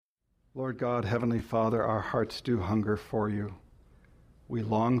Lord God, Heavenly Father, our hearts do hunger for you. We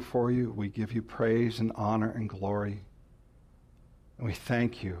long for you. We give you praise and honor and glory. And we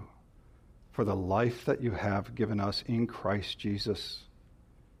thank you for the life that you have given us in Christ Jesus.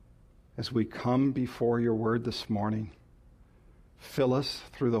 As we come before your word this morning, fill us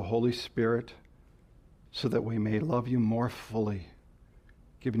through the Holy Spirit so that we may love you more fully,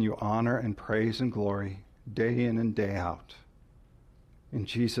 giving you honor and praise and glory day in and day out. In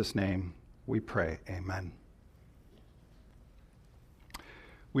Jesus' name we pray, amen.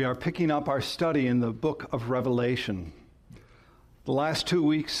 We are picking up our study in the book of Revelation. The last 2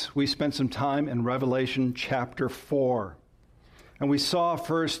 weeks we spent some time in Revelation chapter 4. And we saw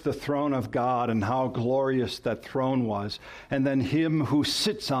first the throne of God and how glorious that throne was, and then him who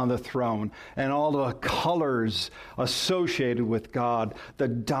sits on the throne and all the colors associated with God, the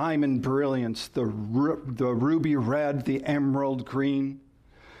diamond brilliance, the ruby red, the emerald green.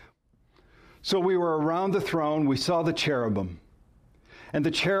 So we were around the throne, we saw the cherubim. And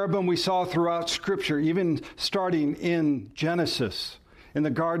the cherubim we saw throughout Scripture, even starting in Genesis, in the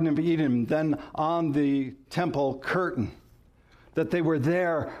Garden of Eden, then on the temple curtain, that they were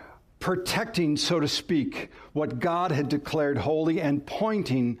there protecting, so to speak, what God had declared holy and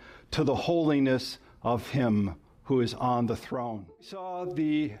pointing to the holiness of him who is on the throne. We saw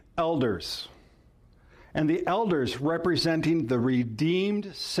the elders, and the elders representing the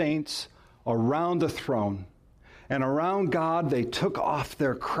redeemed saints around the throne. And around God, they took off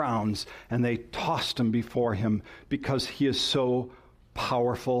their crowns and they tossed them before him because he is so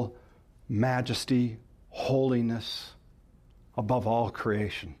powerful, majesty, holiness, above all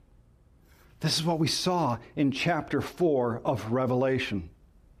creation. This is what we saw in chapter 4 of Revelation.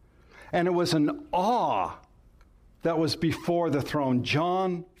 And it was an awe that was before the throne.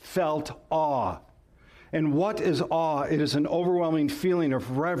 John felt awe. And what is awe? It is an overwhelming feeling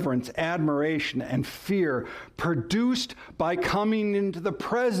of reverence, admiration, and fear produced by coming into the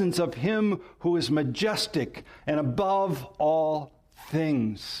presence of him who is majestic and above all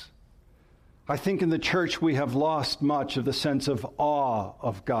things. I think in the church we have lost much of the sense of awe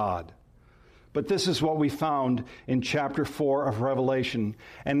of God. But this is what we found in chapter 4 of Revelation.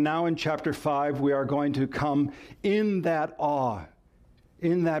 And now in chapter 5, we are going to come in that awe,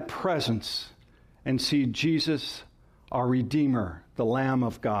 in that presence, and see Jesus, our Redeemer, the Lamb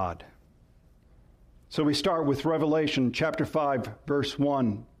of God. So we start with Revelation chapter 5, verse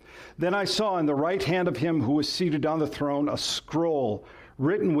 1. Then I saw in the right hand of him who was seated on the throne a scroll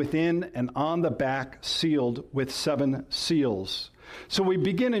written within and on the back, sealed with 7 seals. So we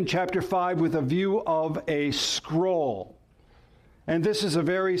begin in chapter 5 with a view of a scroll. And this is a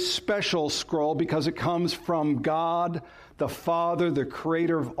very special scroll because it comes from God, the Father, the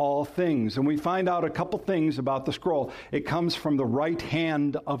creator of all things. And we find out a couple things about the scroll. It comes from the right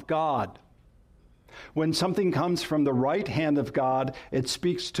hand of God. When something comes from the right hand of God, it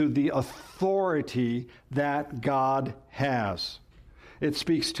speaks to the authority that God has. It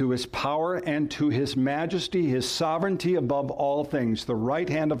speaks to his power and to his majesty, his sovereignty above all things, the right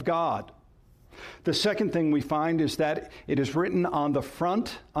hand of God. The second thing we find is that it is written on the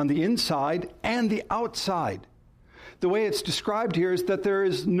front, on the inside, and the outside. The way it's described here is that there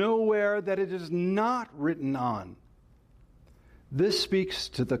is nowhere that it is not written on. This speaks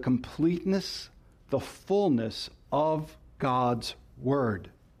to the completeness, the fullness of God's word.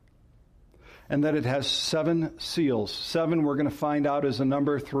 And that it has 7 seals. 7, we're going to find out, is a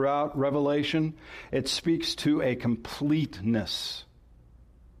number throughout Revelation. It speaks to a completeness.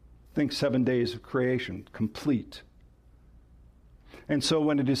 Think 7 days of creation, complete. And so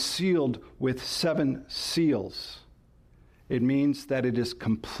when it is sealed with 7 seals, it means that it is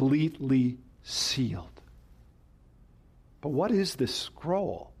completely sealed. But what is this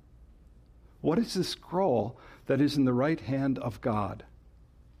scroll? What is this scroll that is in the right hand of God?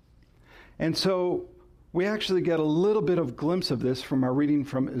 And so we actually get a little bit of glimpse of this from our reading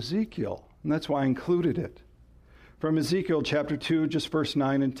from Ezekiel, and that's why I included it. From Ezekiel chapter 2, just verse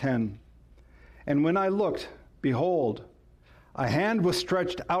 9 and 10. And when I looked, behold, a hand was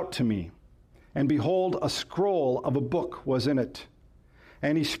stretched out to me, and behold, a scroll of a book was in it.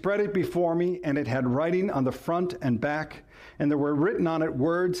 And he spread it before me, and it had writing on the front and back, and there were written on it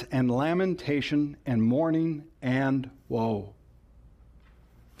words and lamentation and mourning and woe.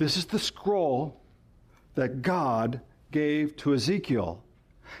 This is the scroll that God gave to Ezekiel.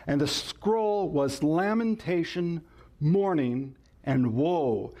 And the scroll was lamentation, mourning, and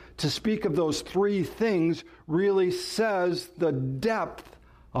woe. To speak of those 3 things really says the depth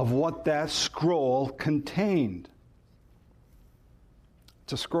of what that scroll contained.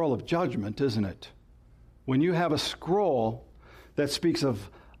 It's a scroll of judgment, isn't it? When you have a scroll that speaks of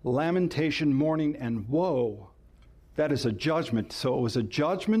lamentation, mourning, and woe. That is a judgment. So it was a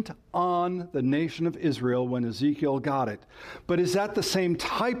judgment on the nation of Israel when Ezekiel got it. But is that the same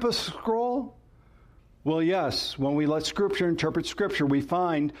type of scroll? Well, yes. When we let Scripture interpret Scripture, we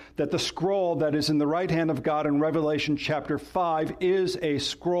find that the scroll that is in the right hand of God in Revelation chapter 5 is a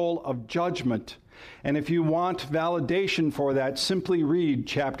scroll of judgment. And if you want validation for that, simply read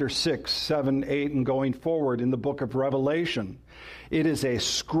chapter 6, 7, 8, and going forward in the book of Revelation. It is a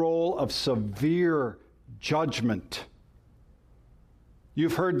scroll of severe judgment.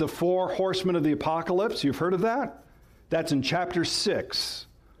 You've heard the 4 horsemen of the apocalypse. You've heard of that? That's in chapter 6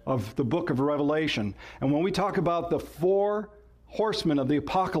 of the book of Revelation. And when we talk about the 4 horsemen of the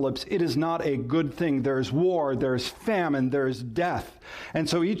apocalypse, it is not a good thing. There's war, there's famine, there's death. And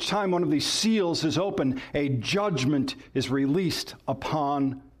so each time one of these seals is opened, a judgment is released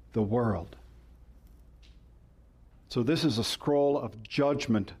upon the world. So this is a scroll of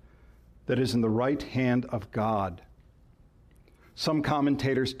judgment that is in the right hand of God. Some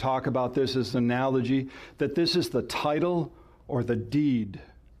commentators talk about this as an analogy that this is the title or the deed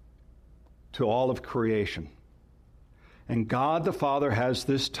to all of creation. And God the Father has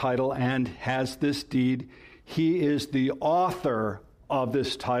this title and has this deed. He is the author of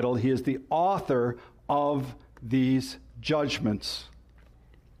this title. He is the author of these judgments.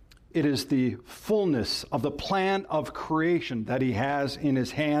 It is the fullness of the plan of creation that he has in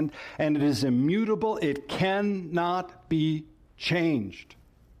his hand, and it is immutable. It cannot be changed.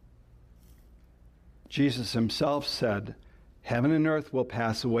 Jesus himself said, "Heaven and earth will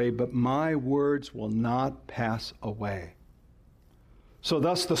pass away, but my words will not pass away." So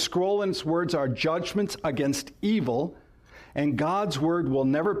thus the scroll and its words are judgments against evil, and God's word will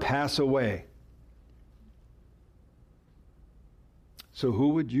never pass away. So who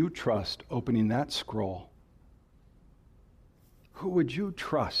would you trust opening that scroll? Who would you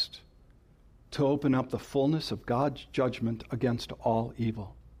trust to open up the fullness of God's judgment against all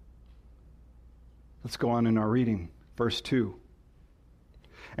evil? Let's go on in our reading. Verse 2.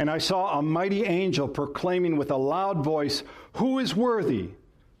 "And I saw a mighty angel proclaiming with a loud voice, 'Who is worthy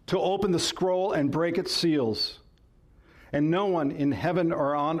to open the scroll and break its seals?' And no one in heaven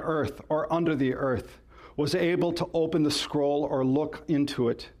or on earth or under the earth was able to open the scroll or look into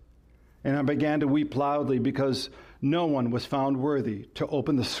it. And I began to weep loudly because no one was found worthy to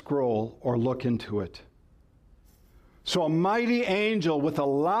open the scroll or look into it." So a mighty angel with a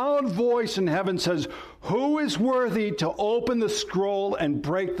loud voice in heaven says, "Who is worthy to open the scroll and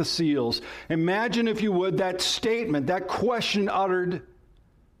break the seals?" Imagine, if you would, that statement, that question uttered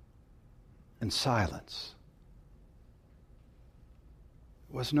in silence.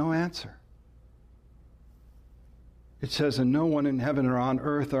 There was no answer. It says, "And no one in heaven or on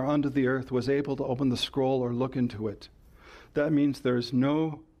earth or under the earth was able to open the scroll or look into it." That means there's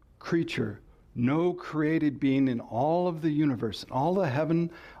no creature, no created being in all of the universe, all the heaven,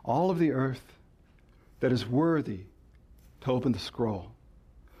 all of the earth, that is worthy to open the scroll.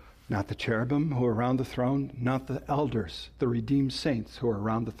 Not the cherubim who are around the throne, not the elders, the redeemed saints who are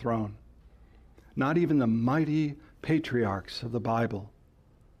around the throne. Not even the mighty patriarchs of the Bible,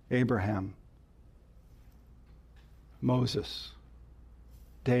 Abraham, Moses,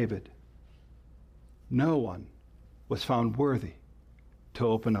 David. No one was found worthy to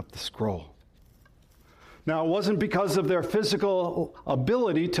open up the scroll. Now, it wasn't because of their physical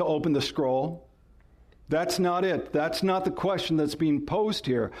ability to open the scroll. That's not it. That's not the question that's being posed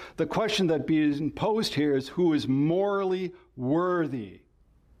here. The question that's being posed here is who is morally worthy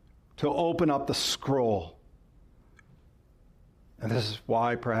to open up the scroll. And this is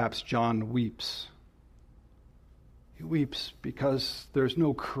why perhaps John weeps. He weeps because there's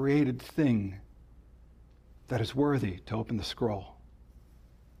no created thing that is worthy to open the scroll.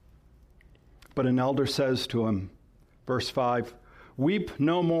 But an elder says to him, verse 5, "Weep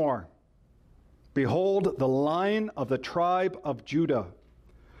no more. Behold, the Lion of the tribe of Judah,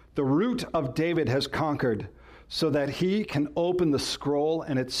 the Root of David, has conquered, so that he can open the scroll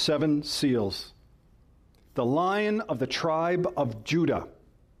and its 7 seals." The Lion of the tribe of Judah.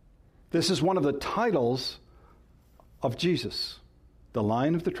 This is one of the titles of Jesus, the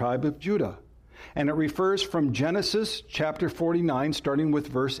Lion of the tribe of Judah. And it refers from Genesis chapter 49, starting with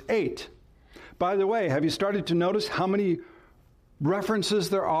verse 8. By the way, have you started to notice how many references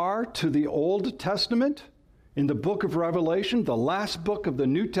there are to the Old Testament in the book of Revelation, the last book of the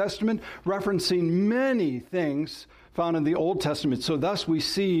New Testament, referencing many things found in the Old Testament? So thus we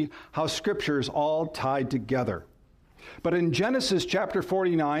see how Scripture is all tied together. But in Genesis chapter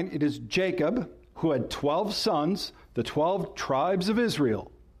 49, it is Jacob who had 12 sons, the 12 tribes of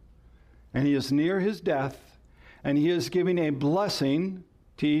Israel. And he is near his death, and he is giving a blessing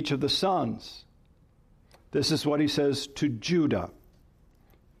to each of the sons. This is what he says to Judah.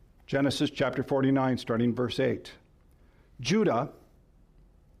 Genesis chapter 49, starting verse 8. Judah,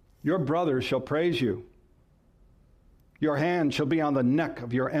 your brothers shall praise you. Your hand shall be on the neck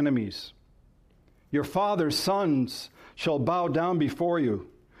of your enemies. Your father's sons shall bow down before you.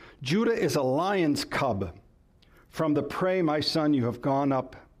 Judah is a lion's cub. From the prey, my son, you have gone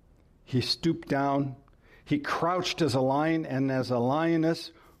up. He stooped down. He crouched as a lion, and as a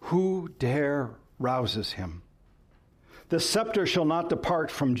lioness, who dare rouses him? The scepter shall not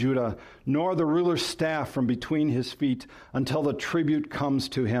depart from Judah, nor the ruler's staff from between his feet, until the tribute comes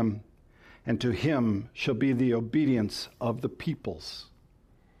to him, and to him shall be the obedience of the peoples.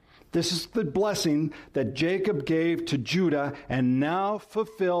 This is the blessing that Jacob gave to Judah, and now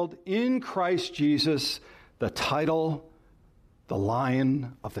fulfilled in Christ Jesus, the title, the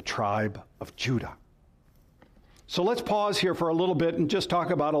Lion of the tribe of Judah. So let's pause here for a little bit and just talk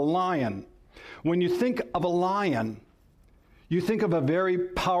about a lion. When you think of a lion, you think of a very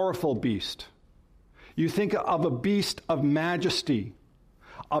powerful beast. You think of a beast of majesty,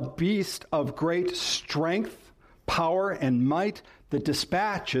 a beast of great strength, power, and might that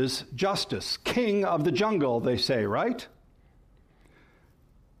dispatches justice. King of the jungle, they say, right?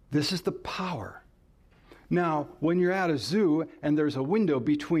 This is the power. Now, when you're at a zoo and there's a window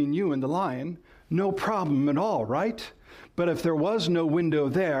between you and the lion, no problem at all, right? But if there was no window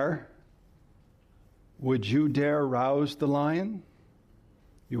there, would you dare rouse the lion?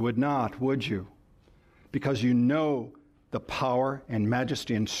 You would not, would you? Because you know the power and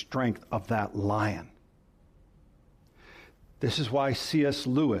majesty and strength of that lion. This is why C.S.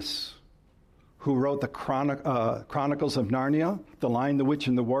 Lewis, who wrote the Chronicles of Narnia, The Lion, the Witch,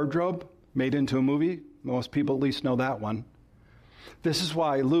 and the Wardrobe, made into a movie. Most people at least know that one. This is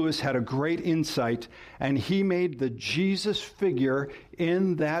why Lewis had a great insight, and he made the Jesus figure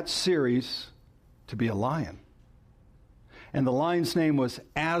in that series to be a lion. And the lion's name was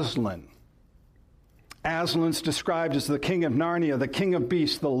Aslan. Aslan's described as the king of Narnia, the king of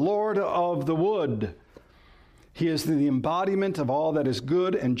beasts, the lord of the wood. He is the embodiment of all that is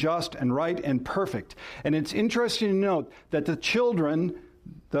good and just and right and perfect. And it's interesting to note that the children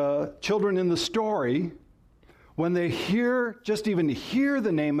in the story, when they just even hear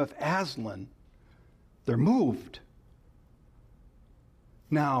the name of Aslan, they're moved.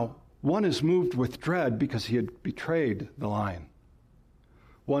 Now, one is moved with dread because he had betrayed the lion.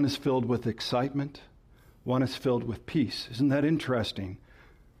 One is filled with excitement. One is filled with peace. Isn't that interesting?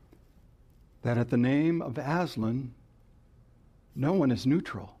 That at the name of Aslan, no one is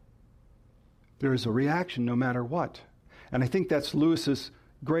neutral. There is a reaction no matter what. And I think that's Lewis's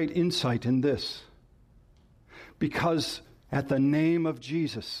great insight in this. Because at the name of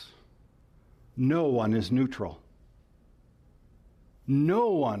Jesus, no one is neutral. No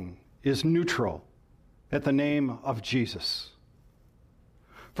one is neutral at the name of Jesus.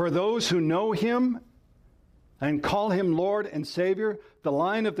 For those who know him and call him Lord and Savior, the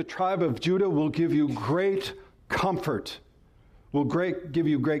Lion of the tribe of Judah will give you great comfort, give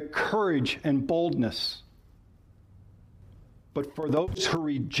you great courage and boldness. But for those who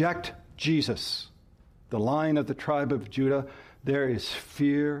reject Jesus, the Lion of the tribe of Judah, there is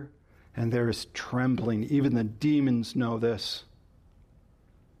fear and there is trembling. Even the demons know this.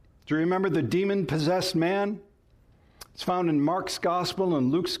 Do you remember the demon-possessed man? It's found in Mark's gospel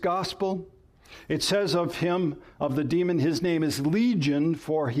and Luke's gospel. It says of him, of the demon, his name is Legion,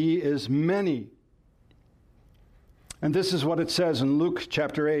 for he is many. And this is what it says in Luke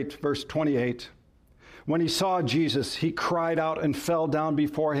chapter 8, verse 28. When he saw Jesus, he cried out and fell down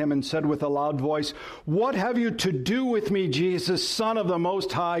before him and said with a loud voice, "What have you to do with me, Jesus, Son of the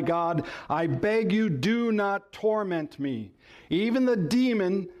Most High God? I beg you, do not torment me." Even the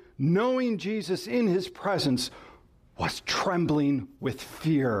demon, knowing Jesus in his presence, was trembling with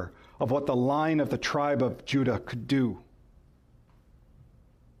fear of what the Lion of the tribe of Judah could do.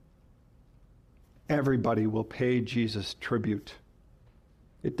 Everybody will pay Jesus tribute.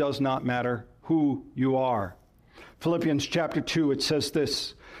 It does not matter who you are. Philippians chapter 2, it says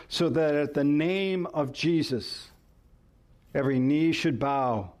this, so that at the name of Jesus, every knee should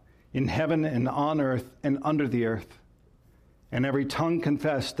bow in heaven and on earth and under the earth, and every tongue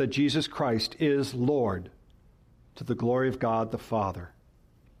confess that Jesus Christ is Lord, to the glory of God the Father.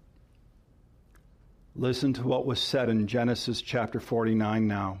 Listen to what was said in Genesis chapter 49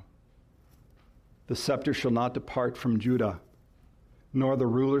 now. The scepter shall not depart from Judah, nor the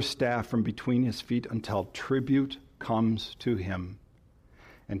ruler's staff from between his feet until tribute comes to him,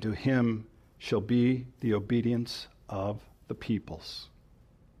 and to him shall be the obedience of the peoples.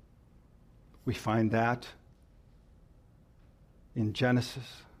 We find that in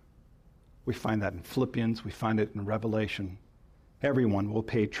Genesis. We find that in Philippians. We find it in Revelation. Everyone will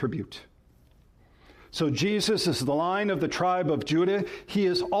pay tribute. So Jesus is the Lion of the tribe of Judah. He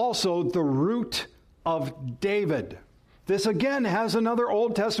is also the root of David. This again has another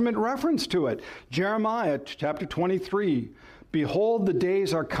Old Testament reference to it. Jeremiah chapter 23. Behold, the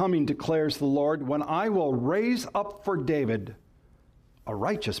days are coming, declares the Lord, when I will raise up for David a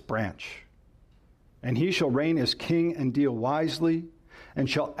righteous branch. And he shall reign as king and deal wisely, and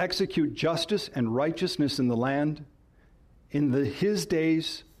shall execute justice and righteousness in the land. In his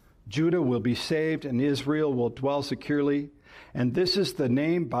days, Judah will be saved, and Israel will dwell securely. And this is the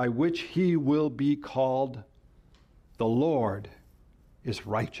name by which he will be called. The Lord is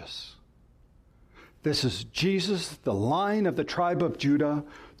righteous. This is Jesus, the Lion of the tribe of Judah,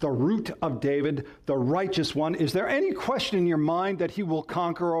 the root of David, the righteous one. Is there any question in your mind that he will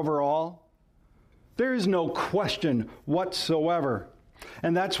conquer over all? There is no question whatsoever.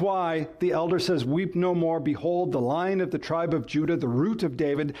 And that's why the elder says, weep no more. Behold, the Lion of the tribe of Judah, the root of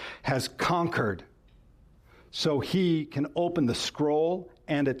David, has conquered. So he can open the scroll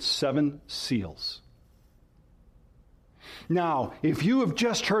and its 7 seals. Now, if you have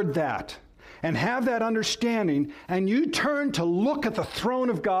just heard that and have that understanding, and you turn to look at the throne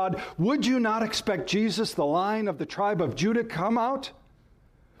of God, would you not expect Jesus, the Lion of the tribe of Judah, come out?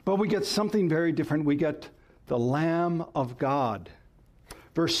 But we get something very different. We get the Lamb of God.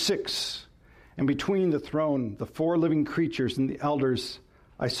 Verse 6, and between the throne, the 4 living creatures and the elders,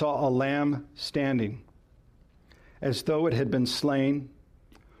 I saw a lamb standing, as though it had been slain,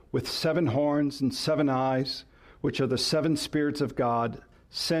 with 7 horns and 7 eyes, which are the 7 spirits of God,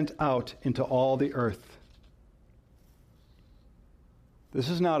 sent out into all the earth. This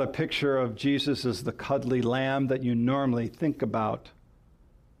is not a picture of Jesus as the cuddly lamb that you normally think about.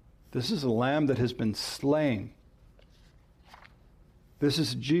 This is a lamb that has been slain. This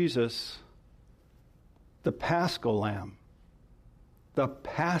is Jesus, the Paschal Lamb, the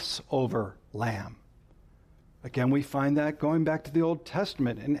Passover Lamb. Again, we find that going back to the Old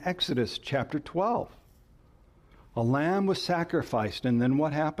Testament in Exodus chapter 12. A lamb was sacrificed, and then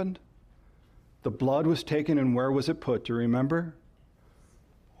what happened? The blood was taken, and where was it put? Do you remember?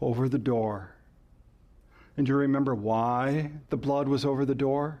 Over the door. And do you remember why the blood was over the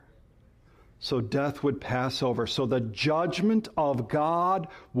door? So death would pass over. So the judgment of God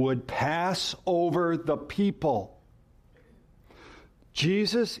would pass over the people.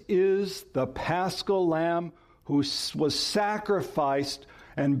 Jesus is the Paschal Lamb who was sacrificed,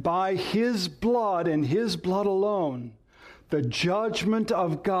 and by his blood and his blood alone, the judgment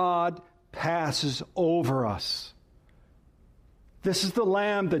of God passes over us. This is the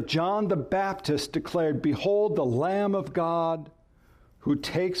Lamb that John the Baptist declared, behold, the Lamb of God who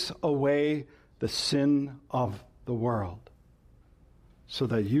takes away the sin of the world. So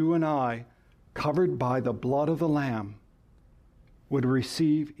that you and I, covered by the blood of the Lamb, would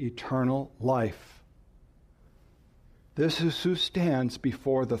receive eternal life. This is who stands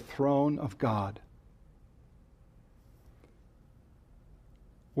before the throne of God.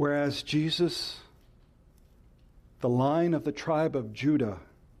 Whereas Jesus, the Lion of the tribe of Judah,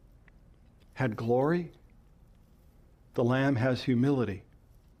 had glory, the Lamb has humility.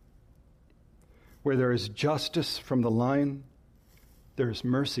 Where there is justice from the Lion, there is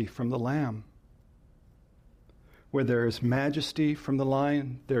mercy from the Lamb. Where there is majesty from the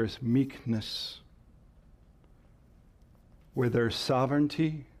Lion, there is meekness. Where there is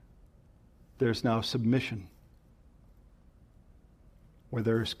sovereignty, there's now submission. Where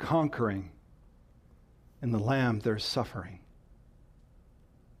there is conquering, in the Lamb there's suffering.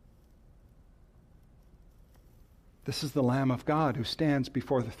 This is the Lamb of God who stands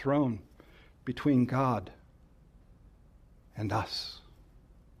before the throne between God and us.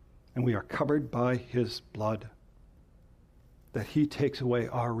 And we are covered by his blood, that he takes away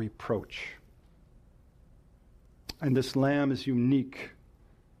our reproach. And this lamb is unique.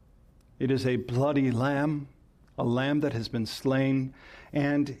 It is a bloody lamb, a lamb that has been slain,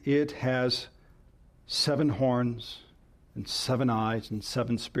 and it has 7 horns and 7 eyes and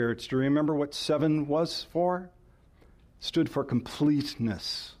 7 spirits. Do you remember what 7 was for? It stood for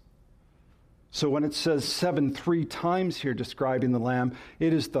completeness. So when it says 7 3 times here describing the lamb,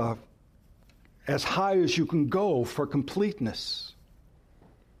 it is as high as you can go for completeness.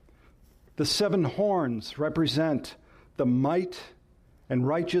 The 7 horns represent the might and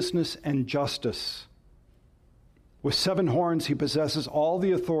righteousness and justice. With 7 horns, he possesses all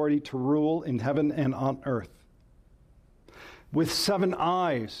the authority to rule in heaven and on earth. With 7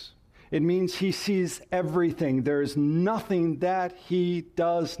 eyes, it means he sees everything. There is nothing that he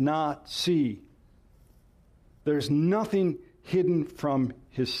does not see. There's nothing hidden from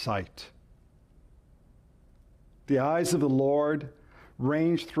his sight. The eyes of the Lord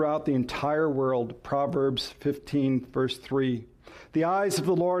range throughout the entire world. Proverbs 15, verse 3. The eyes of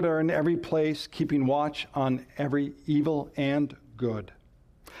the Lord are in every place, keeping watch on every evil and good.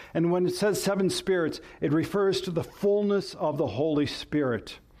 And when it says seven spirits, it refers to the fullness of the Holy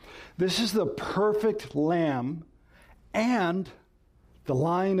Spirit. This is the perfect Lamb and the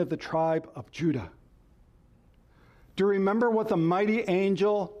Lion of the tribe of Judah. Do you remember what the mighty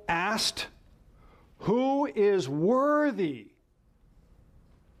angel asked? Who is worthy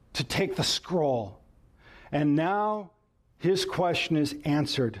to take the scroll? And now his question is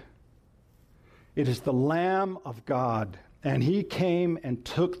answered. It is the Lamb of God. And he came and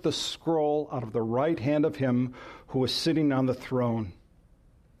took the scroll out of the right hand of him who was sitting on the throne.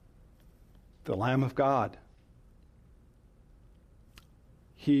 The Lamb of God.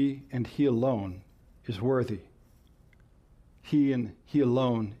 He and he alone is worthy. He and he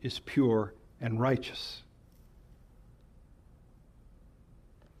alone is pure and righteous.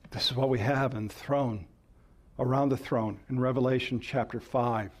 This is what we have in the throne, around the throne in Revelation chapter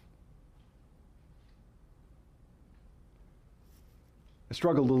 5. I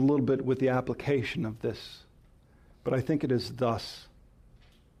struggled a little bit with the application of this, but I think it is thus.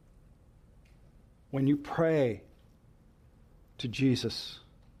 When you pray to Jesus,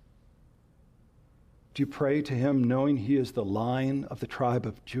 do you pray to him knowing he is the Lion of the tribe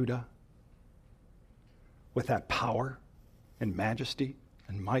of Judah with that power and majesty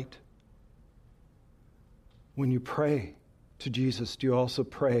and might? When you pray to Jesus, do you also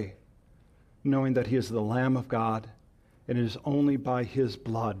pray knowing that he is the Lamb of God, and it is only by his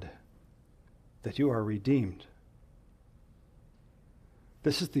blood that you are redeemed?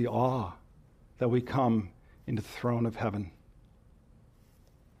 This is the awe that we come into the throne of heaven.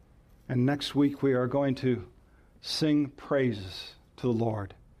 And next week we are going to sing praises to the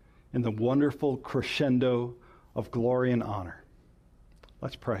Lord in the wonderful crescendo of glory and honor.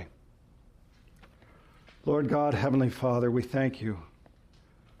 Let's pray. Lord God, Heavenly Father, we thank you.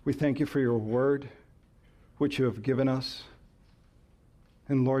 We thank you for your word, which you have given us.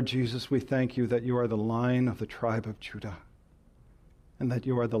 And Lord Jesus, we thank you that you are the Lion of the tribe of Judah, and that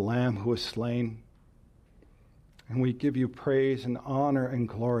you are the Lamb who was slain. And we give you praise and honor and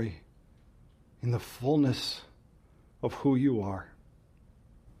glory in the fullness of who you are.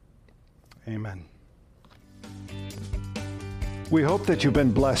 Amen. We hope that you've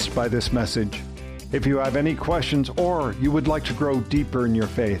been blessed by this message. If you have any questions or you would like to grow deeper in your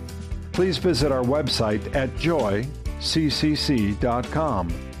faith, please visit our website at joyccc.com.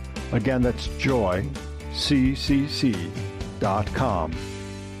 Again, that's joyccc.com.